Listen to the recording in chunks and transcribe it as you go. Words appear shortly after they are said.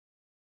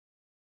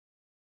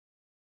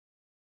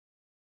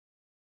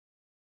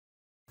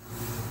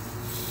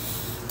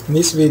In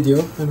this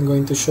video, I'm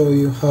going to show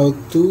you how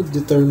to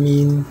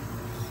determine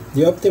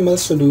the optimal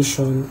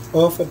solution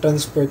of a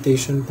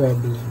transportation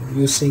problem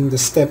using the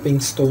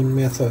stepping stone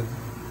method.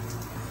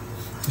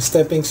 The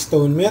stepping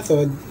stone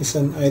method is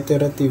an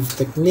iterative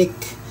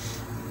technique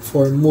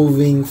for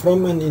moving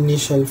from an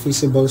initial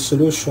feasible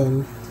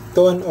solution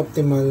to an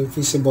optimal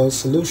feasible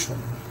solution.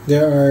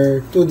 There are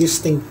two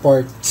distinct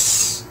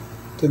parts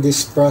to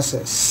this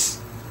process.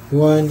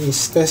 One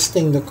is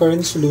testing the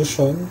current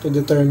solution to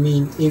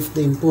determine if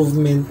the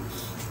improvement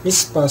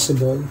is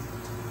possible,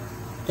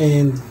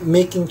 and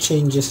making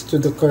changes to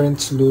the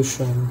current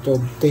solution to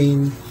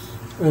obtain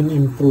an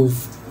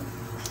improved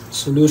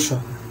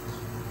solution.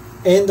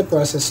 And the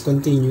process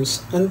continues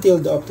until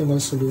the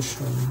optimal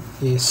solution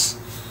is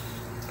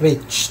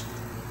reached.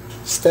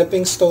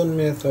 Stepping stone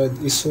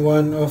method is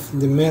one of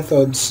the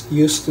methods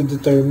used to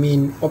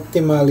determine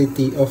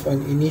optimality of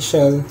an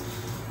initial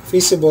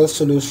feasible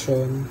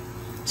solution,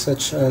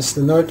 such as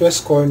the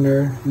northwest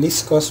corner,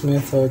 least cost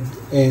method,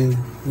 and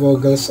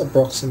Vogel's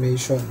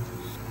approximation.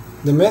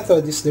 The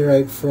method is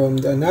derived from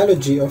the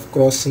analogy of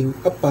crossing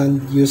a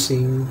pond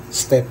using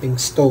stepping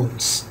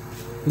stones.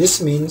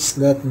 This means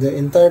that the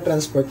entire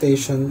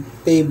transportation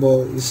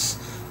table is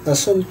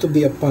assumed to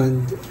be a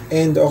pond,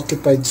 and the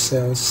occupied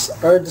cells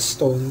are the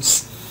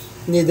stones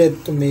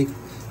needed to make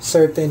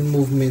certain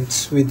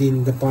movements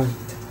within the pond.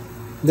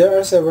 There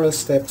are several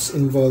steps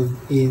involved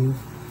in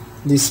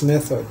this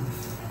method.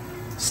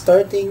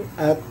 Starting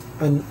at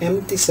an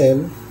empty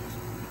cell,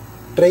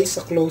 trace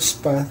a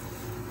closed path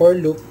or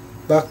loop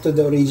back to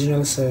the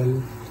original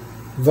cell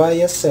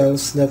via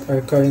cells that are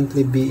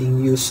currently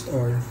being used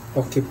or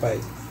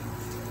occupied.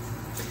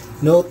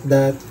 Note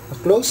that a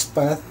closed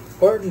path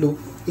or loop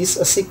is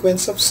a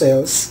sequence of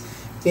cells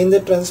in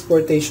the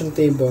transportation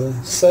table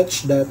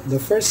such that the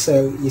first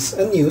cell is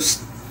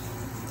unused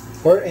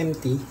or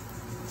empty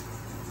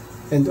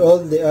and all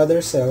the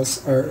other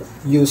cells are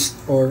used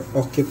or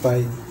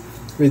occupied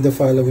with the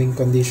following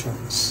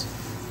conditions.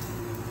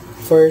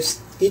 First,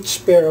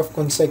 each pair of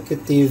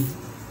consecutive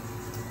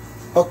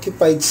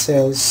occupied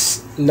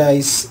cells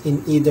lies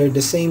in either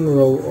the same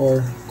row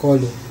or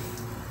column.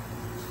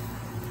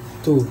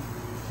 2.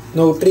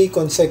 No three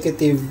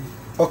consecutive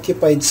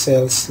occupied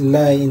cells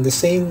lie in the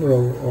same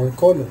row or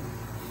column.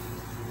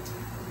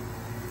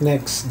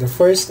 Next, the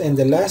first and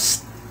the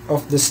last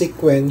of the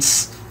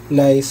sequence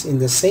lies in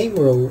the same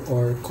row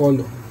or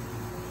column.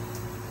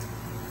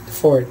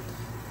 Fourth,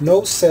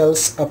 no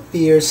cells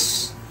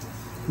appears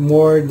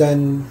more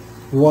than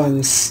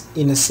once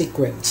in a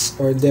sequence,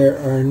 or there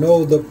are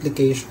no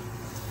duplication.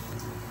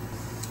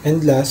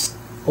 And last,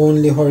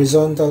 only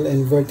horizontal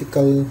and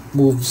vertical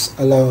moves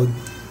allowed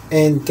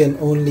and can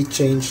only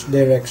change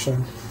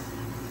direction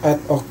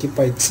at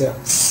occupied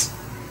cells.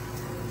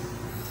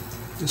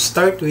 To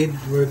start with,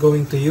 we're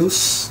going to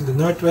use the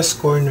northwest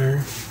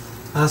corner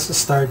as a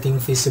starting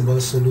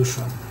feasible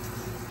solution.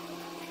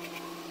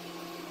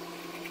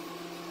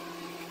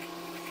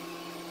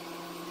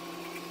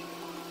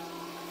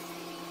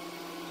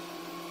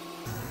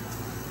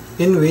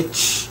 In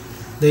which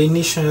the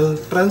initial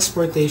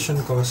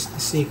transportation cost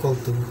is equal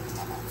to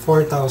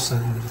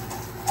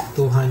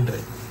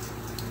 4,200.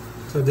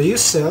 So the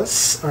used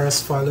cells are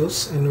as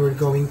follows, and we're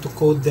going to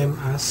code them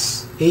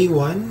as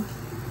A1,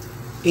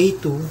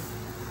 A2,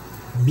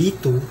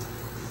 B2,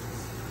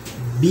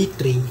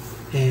 B3,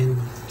 and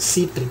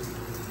C3.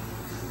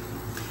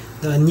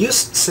 The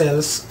unused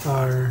cells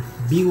are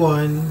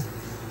B1,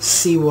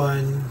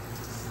 C1,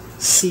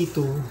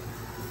 C2,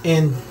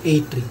 and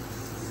A3.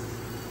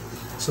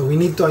 So we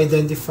need to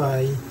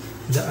identify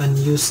the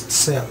unused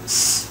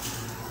cells.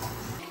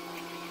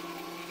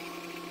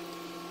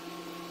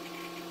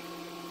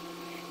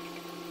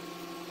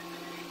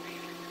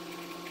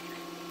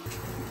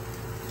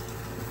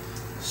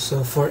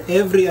 So for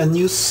every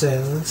unused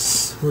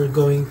cells, we're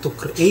going to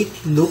create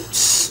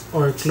loops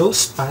or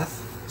closed path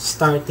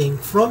starting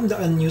from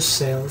the unused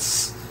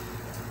cells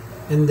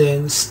and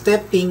then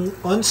stepping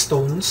on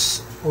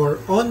stones or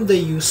on the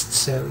used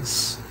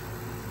cells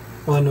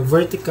on a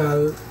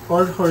vertical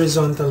or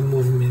horizontal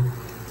movement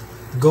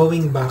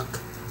going back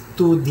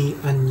to the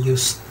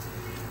unused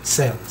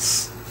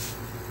cells.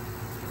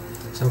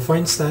 So for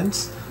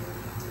instance,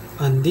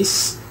 on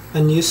this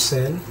unused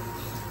cell,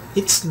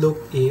 its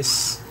loop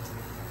is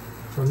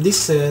from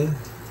this cell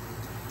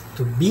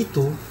to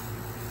B2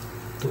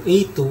 to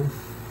A2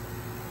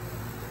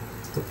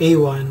 to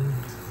A1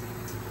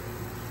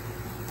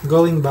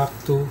 going back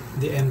to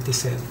the empty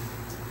cell.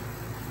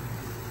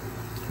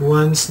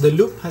 Once the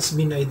loop has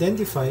been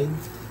identified,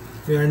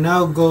 we are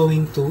now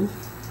going to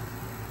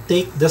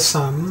take the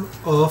sum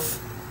of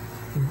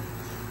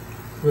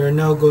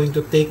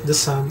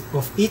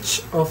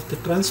each of the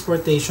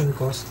transportation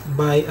cost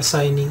by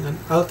assigning an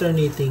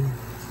alternating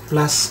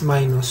plus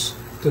minus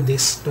to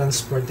this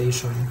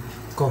transportation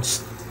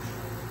cost.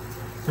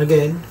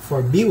 Again,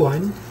 for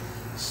B1,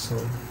 so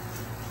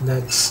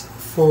that's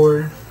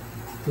 4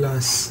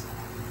 plus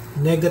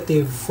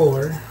negative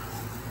 4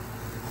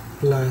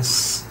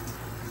 plus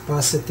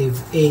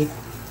positive 8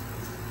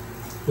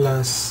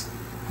 plus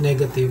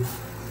negative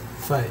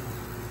 5,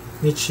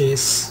 which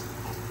is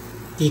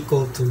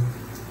equal to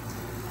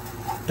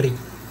 3.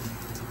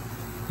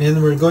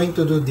 And we're going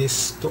to do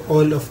this to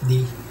all of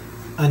the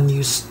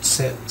unused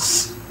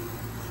cells.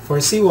 For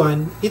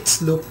C1,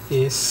 its loop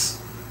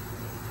is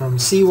from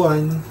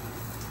C1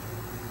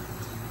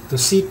 to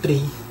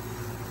C3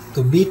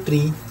 to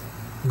B3,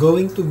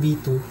 going to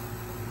B2,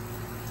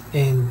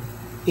 and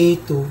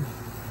A2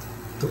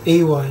 to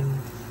A1,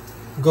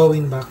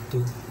 going back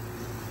to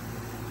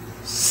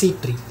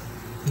C3,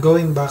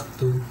 going back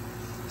to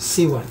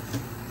C1.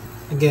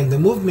 Again, the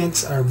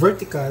movements are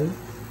vertical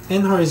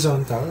and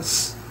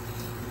horizontals.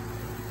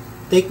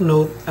 Take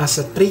note, as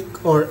a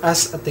trick or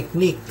as a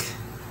technique,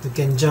 you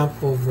can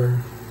jump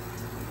over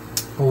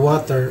a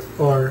water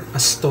or a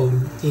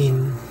stone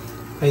in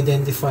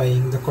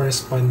identifying the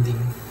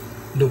corresponding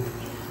loop.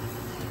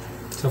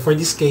 So for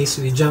this case,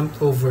 we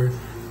jumped over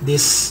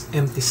this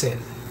empty cell.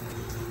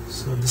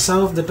 So the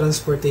sum of the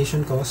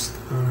transportation costs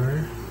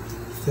are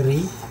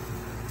 3.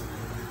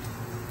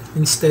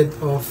 Instead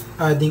of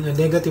adding a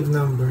negative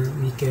number,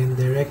 we can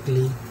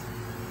directly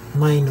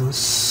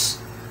minus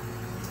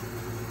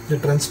the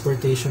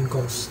transportation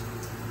cost.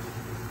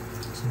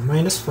 So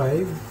minus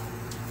 5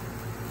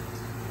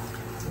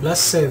 plus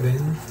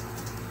 7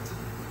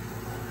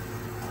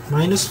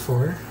 minus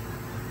 4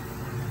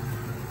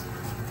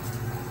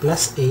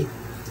 plus 8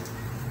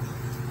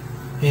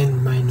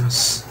 and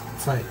minus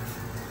 5.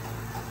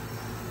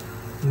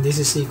 And this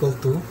is equal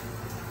to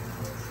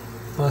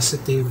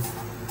positive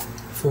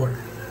 4.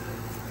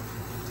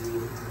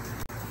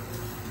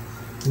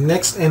 The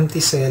next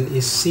empty cell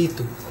is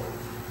C2,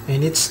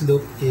 and its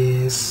loop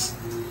is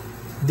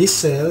this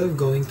cell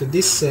going to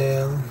this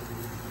cell,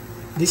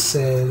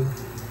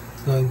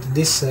 going to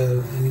this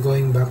cell, and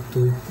going back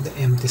to the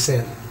empty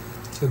cell.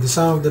 So the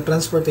sum of the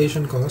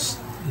transportation cost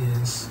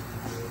is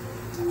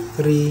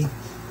 3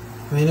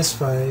 minus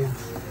 5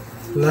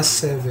 plus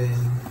 7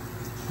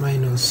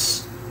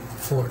 minus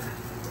 4,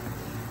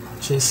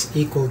 which is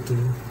equal to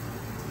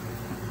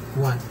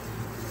 1.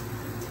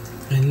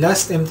 And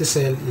last empty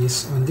cell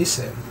is on this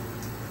cell,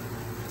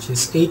 which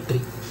is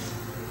A3.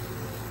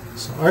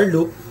 So our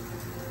loop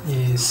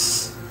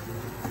is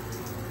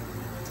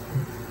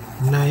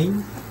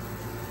 9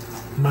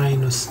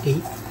 minus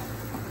 8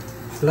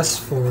 plus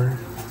 4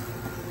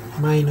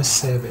 minus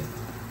 7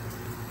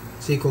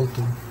 is equal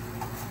to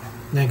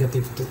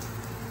negative 2.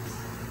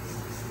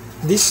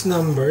 These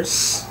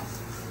numbers,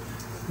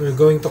 we're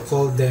going to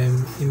call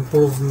them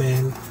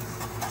improvement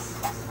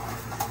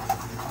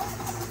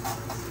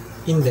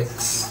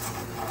index.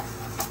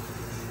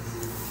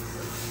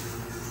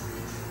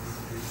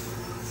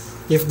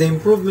 If the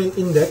improvement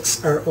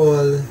index are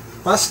all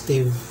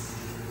positive,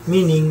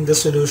 meaning the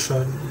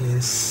solution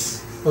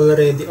is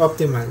already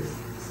optimal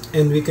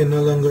and we can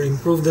no longer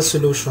improve the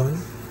solution,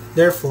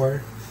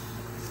 therefore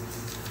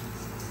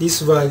this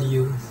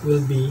value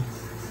will be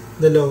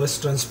the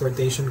lowest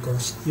transportation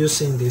cost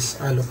using this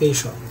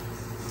allocation.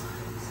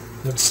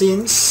 But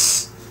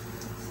since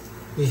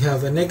we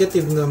have a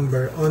negative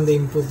number on the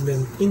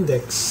improvement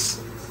index,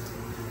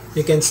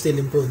 we can still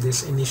improve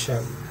this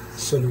initial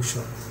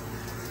solution.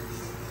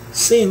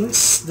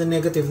 Since the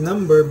negative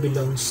number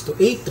belongs to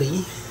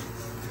A3,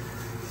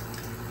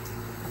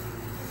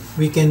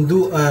 we can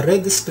do a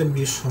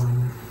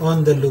redistribution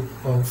on the loop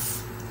of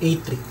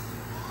A3.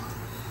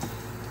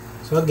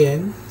 So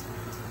again,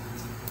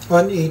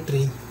 on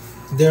A3,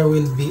 there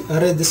will be a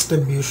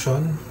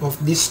redistribution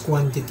of these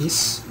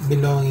quantities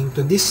belonging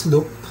to this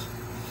loop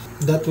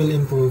that will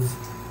improve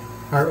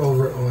our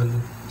overall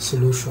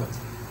solution.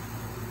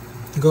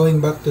 Going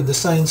back to the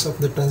signs of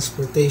the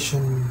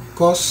transportation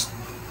cost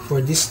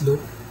for this loop,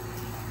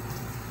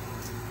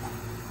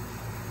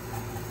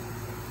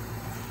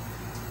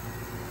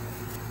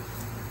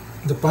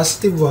 the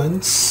positive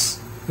ones,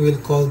 we'll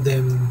call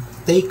them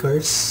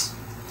takers,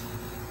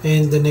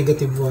 and the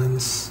negative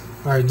ones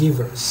are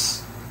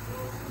givers.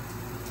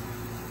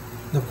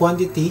 The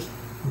quantity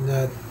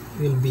that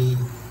will be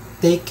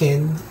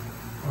taken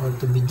or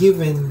to be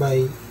given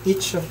by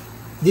each of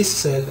this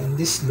cell and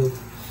this loop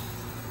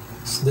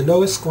is the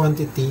lowest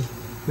quantity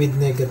with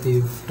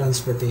negative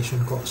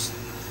transportation cost.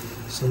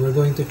 So we're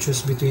going to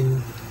choose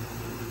between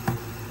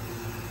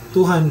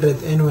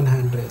 200 and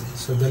 100.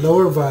 So the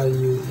lower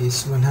value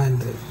is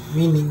 100,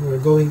 meaning we're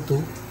going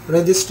to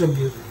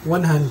redistribute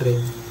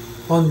 100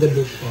 on the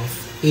loop of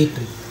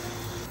A3.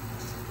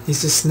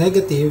 This is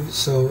negative,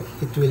 so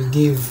it will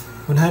give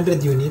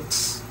 100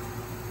 units.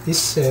 This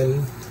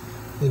cell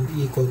will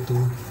be equal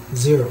to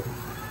 0.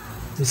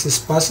 This is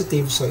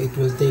positive, so it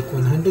will take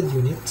 100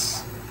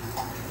 units.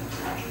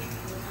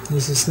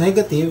 This is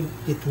negative,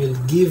 it will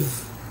give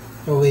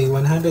away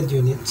 100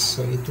 units,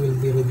 so it will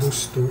be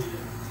reduced to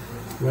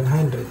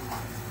 100.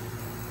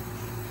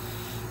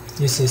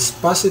 This is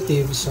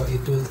positive, so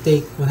it will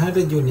take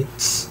 100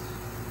 units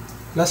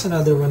plus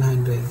another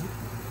 100,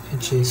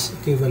 which is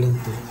equivalent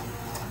to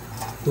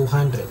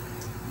 200.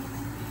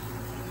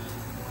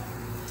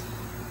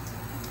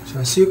 So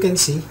as you can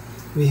see,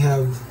 we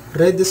have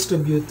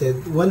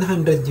redistributed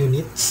 100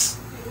 units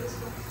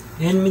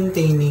and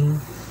maintaining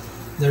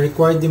the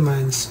required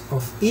demands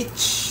of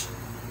each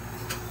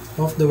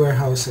of the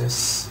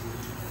warehouses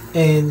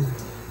and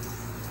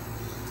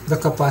the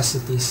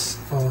capacities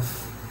of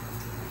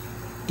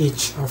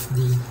each of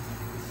the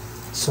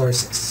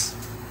sources.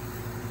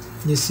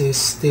 This is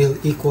still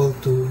equal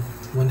to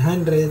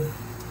 100.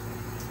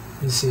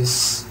 This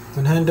is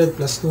 100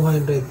 plus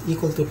 200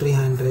 equal to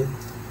 300.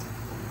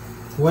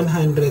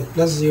 100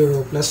 plus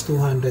 0 plus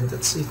 200,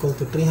 that's equal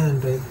to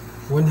 300.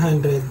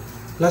 100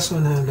 plus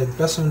 100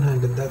 plus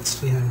 100, that's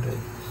 300.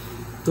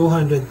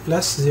 200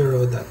 plus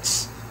 0,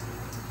 that's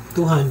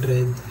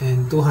 200,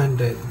 and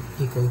 200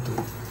 equal to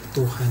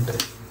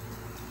 200.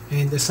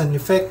 And as an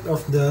effect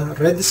of the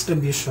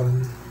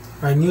redistribution,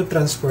 our new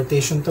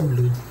transportation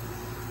tableau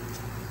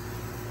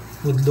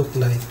would look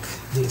like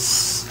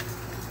this.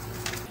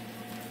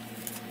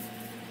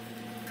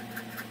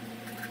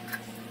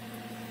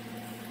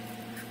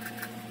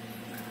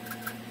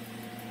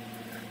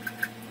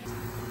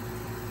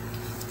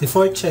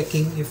 Before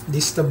checking if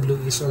this tableau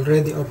is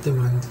already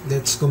optimal,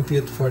 let's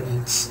compute for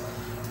its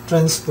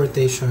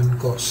transportation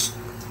cost.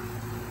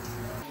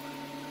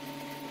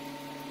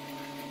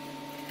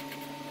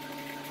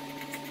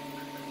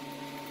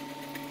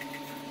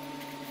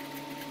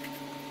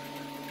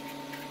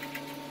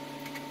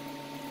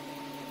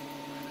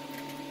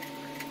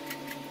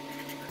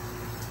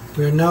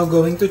 We are now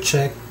going to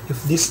check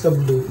if this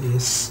tableau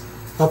is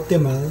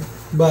optimal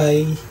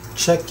by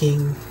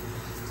checking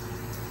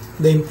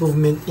the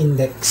improvement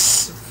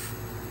index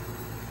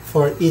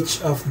for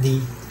each of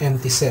the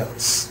empty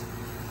cells.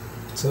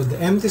 So the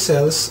empty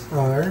cells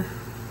are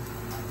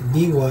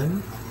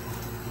B1,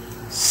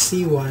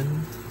 C1,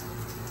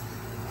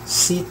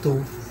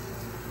 C2,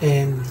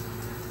 and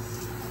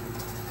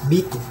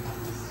B2.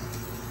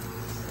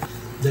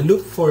 The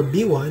loop for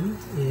B1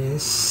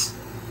 is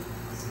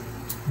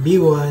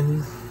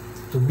B1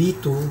 to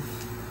B2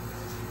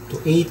 to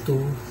A2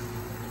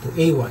 to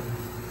A1.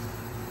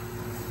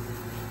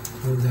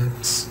 So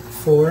that's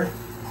 4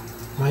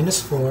 minus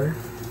 4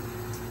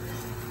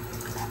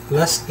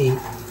 plus 8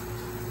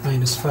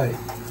 minus 5,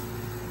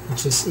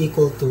 which is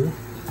equal to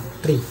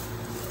 3.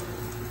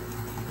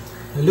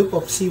 The loop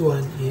of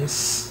C1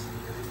 is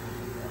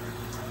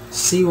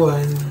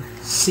C1,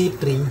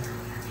 C3,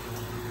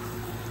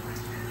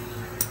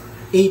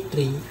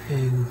 A3,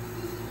 and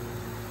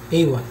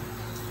A1,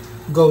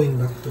 going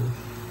back to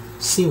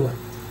C1.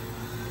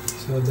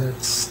 So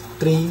that's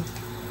 3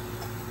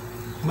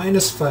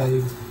 minus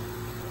 5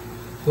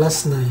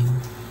 plus 9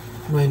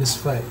 minus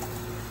 5,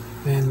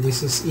 and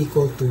this is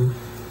equal to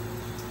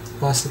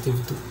positive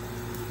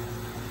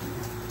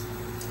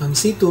 2. On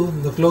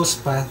C2, the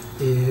closed path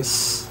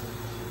is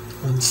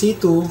on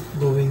C2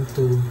 going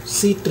to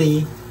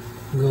C3,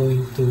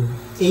 going to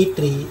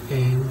A3,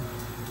 and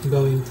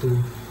going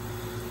to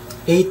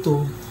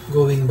A2,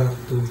 going back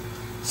to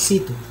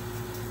C2.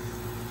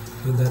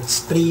 So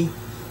that's 3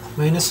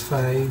 minus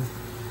 5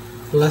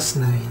 plus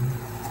 9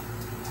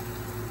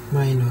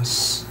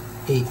 minus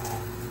 8.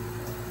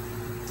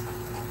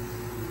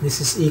 This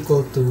is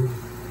equal to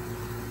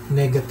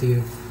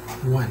negative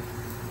 1.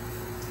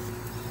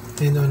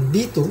 And on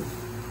B2,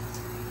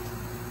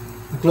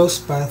 the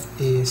closed path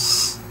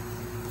is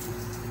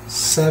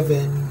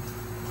 7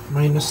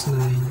 minus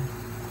 9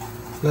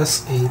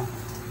 plus 8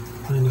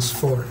 minus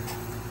 4,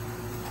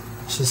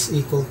 which is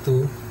equal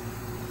to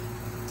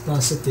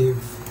positive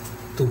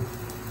 2.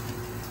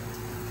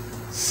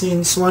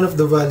 Since one of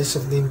the values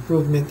of the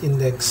improvement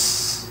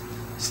index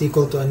is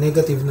equal to a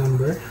negative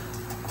number,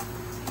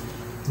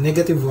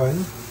 negative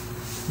 1,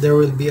 there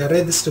will be a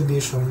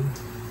redistribution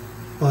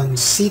on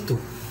C2.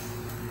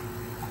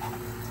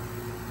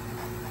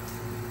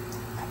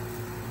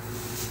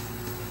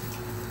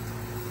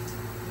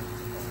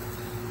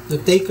 The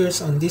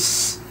takers on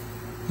this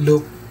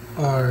loop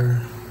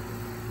are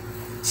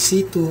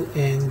C2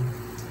 and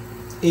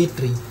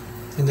A3,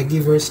 and the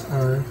givers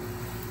are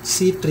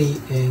C3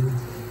 and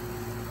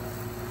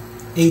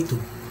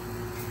A2.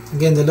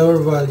 Again, the lower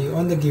value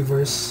on the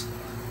givers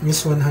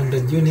is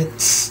 100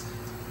 units,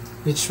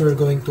 which we're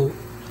going to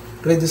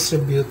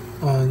redistribute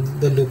on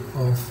the loop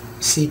of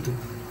C2.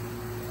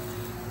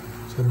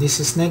 So this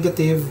is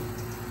negative,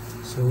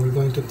 so we're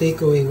going to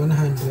take away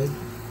 100,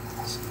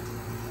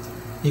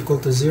 equal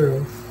to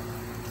 0.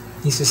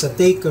 This is a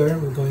taker,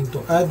 we're going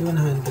to add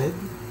 100.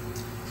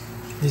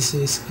 This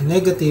is a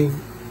negative,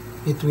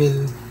 it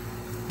will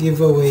give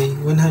away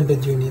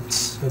 100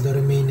 units, so the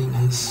remaining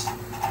is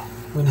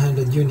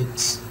 100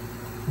 units.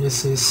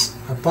 This is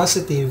a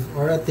positive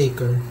or a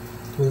taker,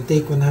 it will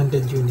take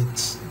 100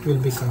 units, it will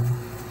become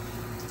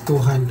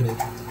 200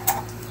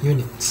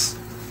 units.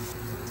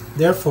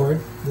 Therefore,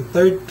 the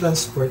third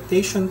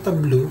transportation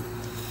tableau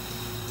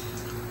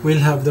will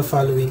have the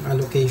following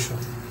allocation.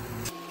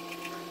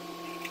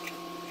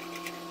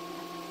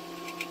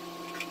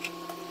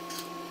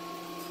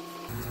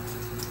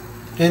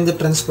 And the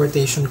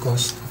transportation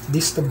cost of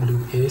this tableau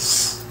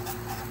is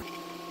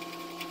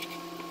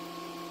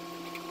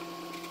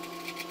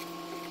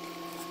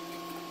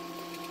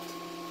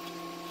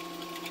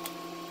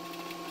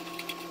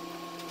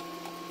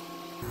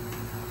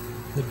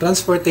the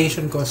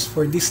transportation cost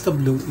for this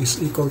tableau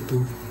is equal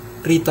to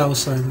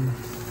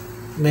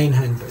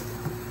 3,900.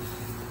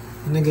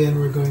 And again,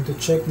 we're going to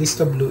check this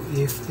tableau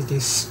if it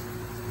is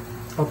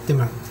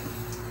optimal.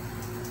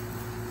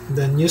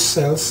 The new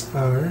cells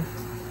are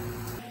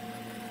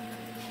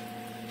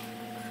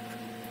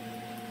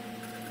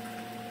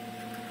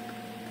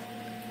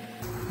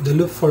the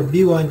loop for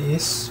B1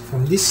 is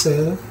from this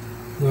cell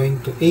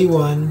going to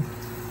A1,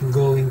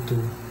 going to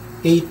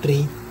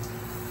A3,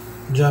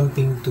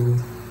 jumping to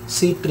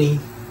C3,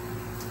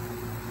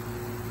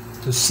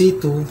 to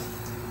C2,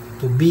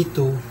 to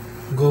B2,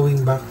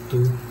 going back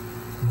to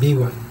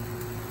B1.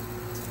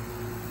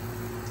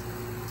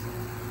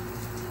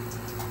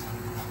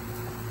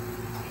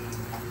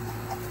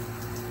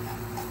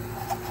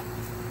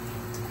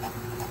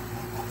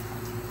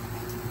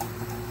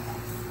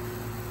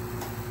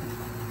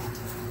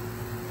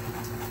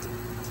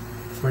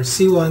 For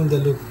C1, the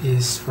loop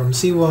is from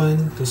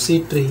C1 to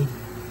C3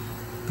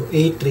 to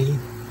A3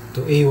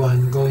 to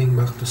A1, going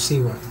back to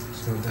C1.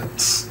 So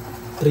that's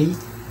 3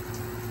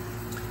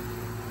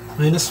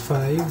 minus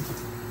 5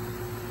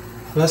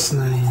 plus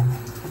 9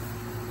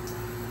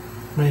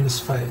 minus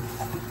 5.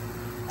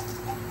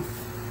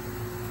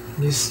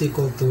 This is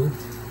equal to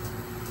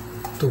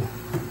 2.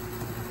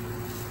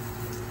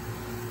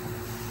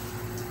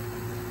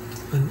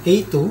 On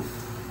A2,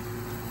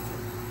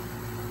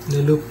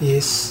 the loop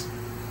is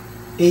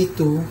A2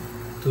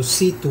 to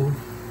C2 to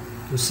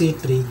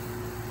C3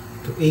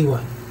 to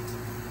A1.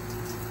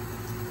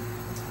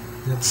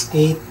 That's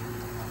 8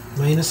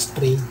 minus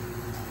 3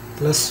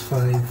 plus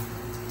 5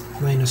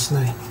 minus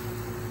 9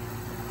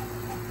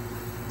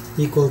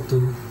 equal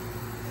to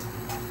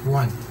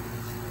 1.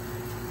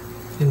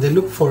 And the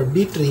loop for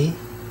B3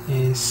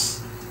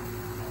 is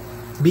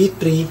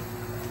B3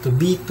 to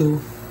B2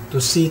 to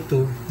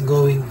C2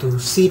 going to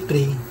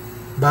C3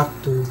 back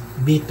to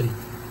B3.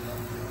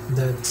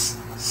 That's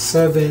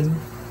 7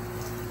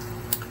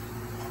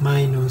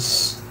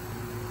 minus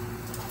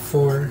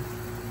 4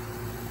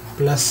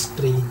 plus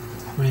 3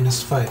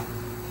 minus 5.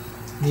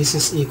 This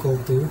is equal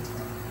to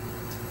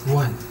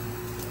 1.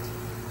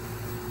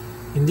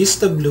 In this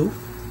tableau,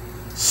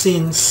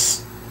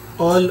 since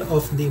all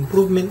of the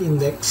improvement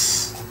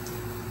index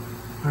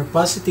are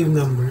positive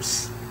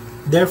numbers,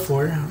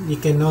 therefore we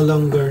can no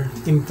longer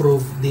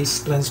improve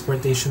this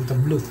transportation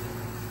tableau,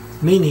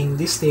 meaning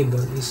this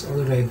table is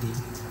already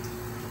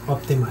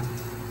optimal,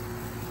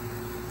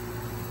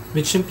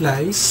 which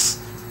implies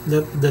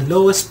that the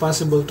lowest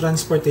possible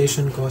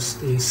transportation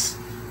cost is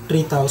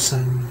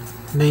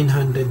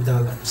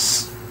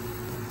 $3,900.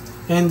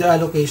 And the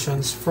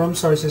allocations from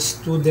sources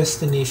to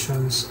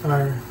destinations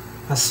are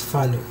as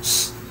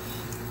follows.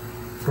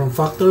 From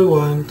Factory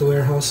 1 to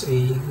Warehouse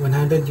A,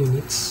 100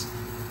 units.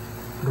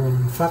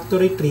 From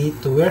Factory 3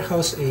 to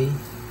Warehouse A,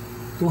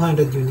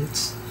 200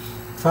 units.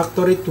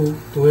 Factory 2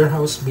 to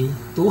Warehouse B,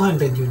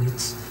 200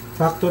 units.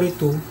 Factory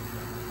 2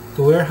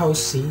 to Warehouse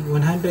C,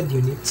 100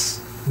 units.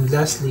 And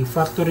lastly,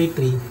 Factory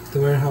 3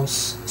 to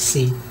Warehouse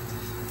C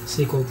is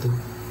equal to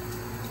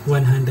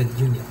 100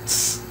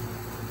 units.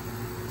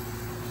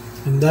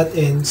 And that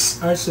ends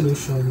our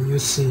solution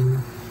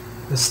using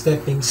the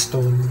stepping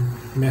stone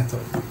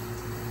method.